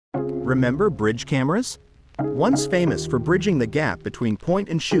Remember bridge cameras? Once famous for bridging the gap between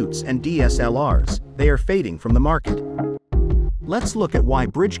point-and-shoots and DSLRs, they are fading from the market. Let's look at why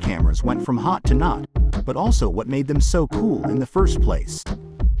bridge cameras went from hot to not, but also what made them so cool in the first place.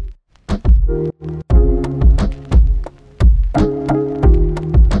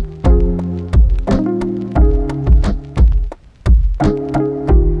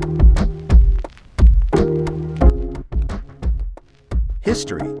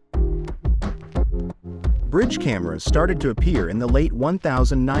 History. Bridge cameras started to appear in the late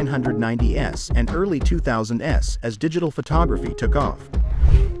 1990s and early 2000s as digital photography took off.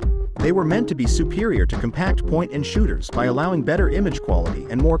 They were meant to be superior to compact point-and-shooters by allowing better image quality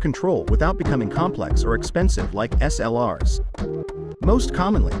and more control without becoming complex or expensive like SLRs. Most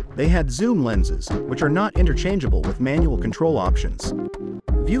commonly, they had zoom lenses, which are not interchangeable with manual control options.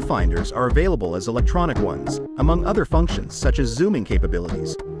 Viewfinders are available as electronic ones, among other functions such as zooming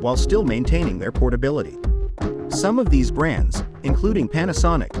capabilities, while still maintaining their portability. Some of these brands, including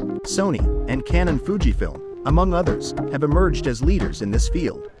Panasonic, Sony, and Canon Fujifilm, among others, have emerged as leaders in this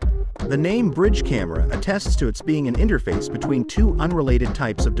field. The name bridge camera attests to its being an interface between two unrelated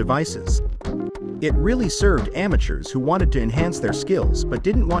types of devices. It really served amateurs who wanted to enhance their skills but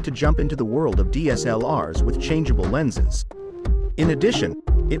didn't want to jump into the world of DSLRs with changeable lenses. In addition,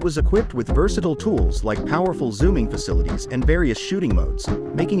 it was equipped with versatile tools like powerful zooming facilities and various shooting modes,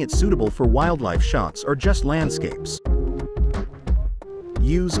 making it suitable for wildlife shots or just landscapes.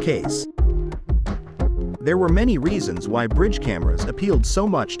 Use case. There were many reasons why bridge cameras appealed so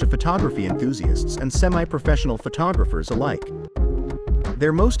much to photography enthusiasts and semi-professional photographers alike.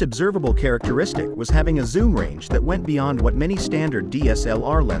 Their most observable characteristic was having a zoom range that went beyond what many standard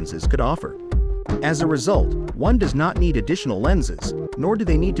DSLR lenses could offer. As a result, one does not need additional lenses, nor do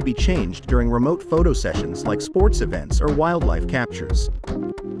they need to be changed during remote photo sessions like sports events or wildlife captures.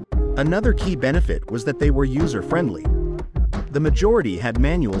 Another key benefit was that they were user-friendly. The majority had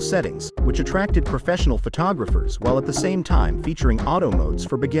manual settings, which attracted professional photographers while at the same time featuring auto modes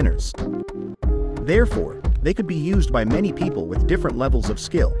for beginners. Therefore, they could be used by many people with different levels of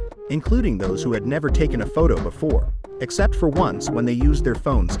skill, including those who had never taken a photo before, except for once when they used their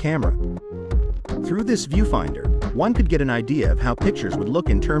phone's camera. Through this viewfinder, one could get an idea of how pictures would look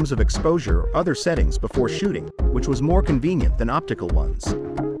in terms of exposure or other settings before shooting, which was more convenient than optical ones.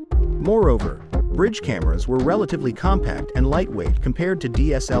 Moreover, bridge cameras were relatively compact and lightweight compared to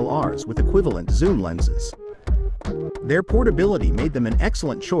DSLRs with equivalent zoom lenses. Their portability made them an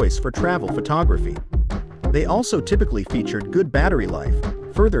excellent choice for travel photography. They also typically featured good battery life,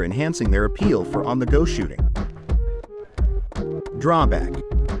 further enhancing their appeal for on-the-go shooting. Drawback.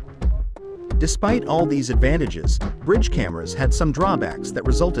 Despite all these advantages, bridge cameras had some drawbacks that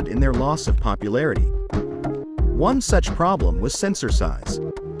resulted in their loss of popularity. One such problem was sensor size.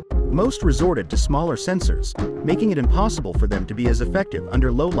 Most resorted to smaller sensors, making it impossible for them to be as effective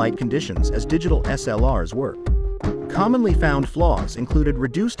under low light conditions as digital SLRs were. Commonly found flaws included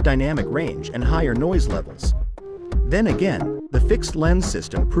reduced dynamic range and higher noise levels. Then again, the fixed lens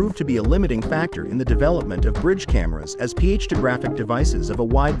system proved to be a limiting factor in the development of bridge cameras as photographic devices of a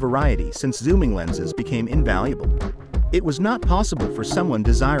wide variety since zooming lenses became invaluable. It was not possible for someone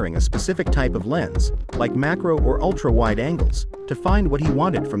desiring a specific type of lens, like macro or ultra-wide angles, to find what he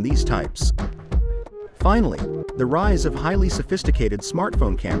wanted from these types. Finally, the rise of highly sophisticated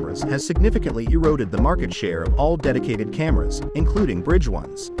smartphone cameras has significantly eroded the market share of all dedicated cameras, including bridge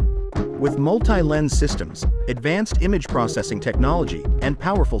ones. With multi-lens systems, advanced image processing technology, and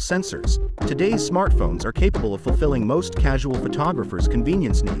powerful sensors, today's smartphones are capable of fulfilling most casual photographers'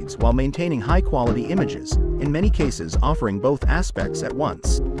 convenience needs while maintaining high-quality images, in many cases offering both aspects at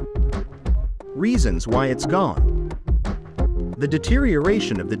once. Reasons why it's gone. The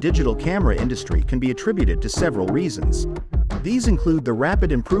deterioration of the digital camera industry can be attributed to several reasons. These include the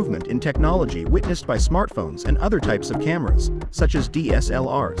rapid improvement in technology witnessed by smartphones and other types of cameras, such as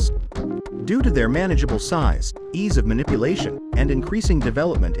DSLRs. Due to their manageable size, ease of manipulation, and increasing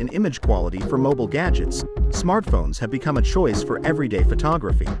development in image quality for mobile gadgets, smartphones have become a choice for everyday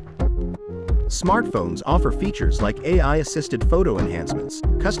photography. Smartphones offer features like AI-assisted photo enhancements,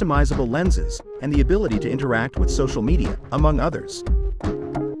 customizable lenses, and the ability to interact with social media, among others.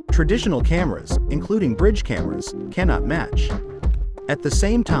 Traditional cameras, including bridge cameras, cannot match. At the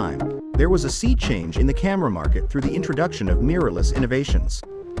same time, there was a sea change in the camera market through the introduction of mirrorless innovations.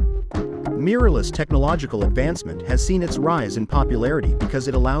 Mirrorless technological advancement has seen its rise in popularity because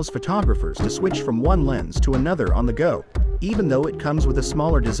it allows photographers to switch from one lens to another on the go, even though it comes with a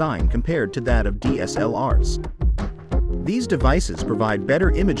smaller design compared to that of DSLRs. These devices provide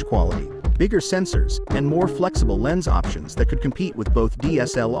better image quality, bigger sensors, and more flexible lens options that could compete with both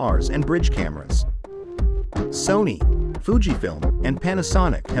DSLRs and bridge cameras. Sony, Fujifilm, and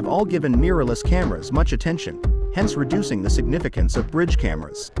Panasonic have all given mirrorless cameras much attention, hence reducing the significance of bridge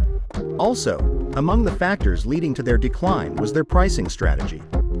cameras. Also, among the factors leading to their decline was their pricing strategy.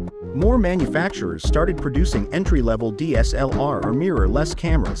 More manufacturers started producing entry-level DSLR or mirrorless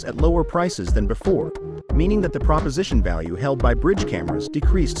cameras at lower prices than before, meaning that the proposition value held by bridge cameras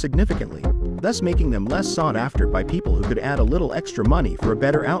decreased significantly, thus making them less sought after by people who could add a little extra money for a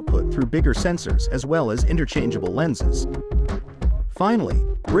better output through bigger sensors as well as interchangeable lenses. Finally,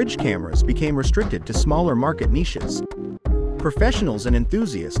 bridge cameras became restricted to smaller market niches. Professionals and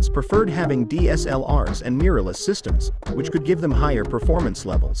enthusiasts preferred having DSLRs and mirrorless systems, which could give them higher performance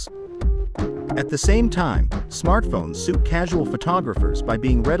levels. At the same time, smartphones suit casual photographers by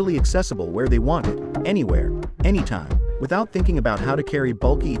being readily accessible where they want it, anywhere, anytime, without thinking about how to carry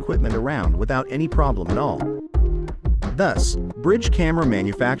bulky equipment around without any problem at all. Thus, bridge camera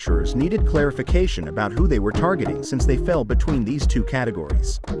manufacturers needed clarification about who they were targeting since they fell between these two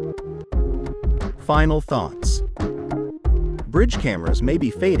categories. Final thoughts. Bridge cameras may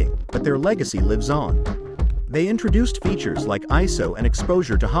be fading, but their legacy lives on. They introduced features like ISO and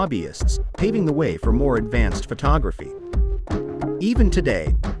exposure to hobbyists, paving the way for more advanced photography. Even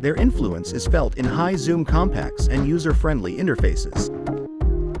today, their influence is felt in high-zoom compacts and user-friendly interfaces.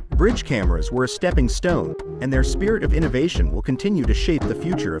 Bridge cameras were a stepping stone, and their spirit of innovation will continue to shape the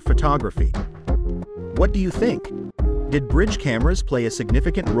future of photography. What do you think? Did bridge cameras play a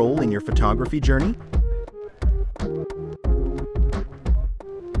significant role in your photography journey?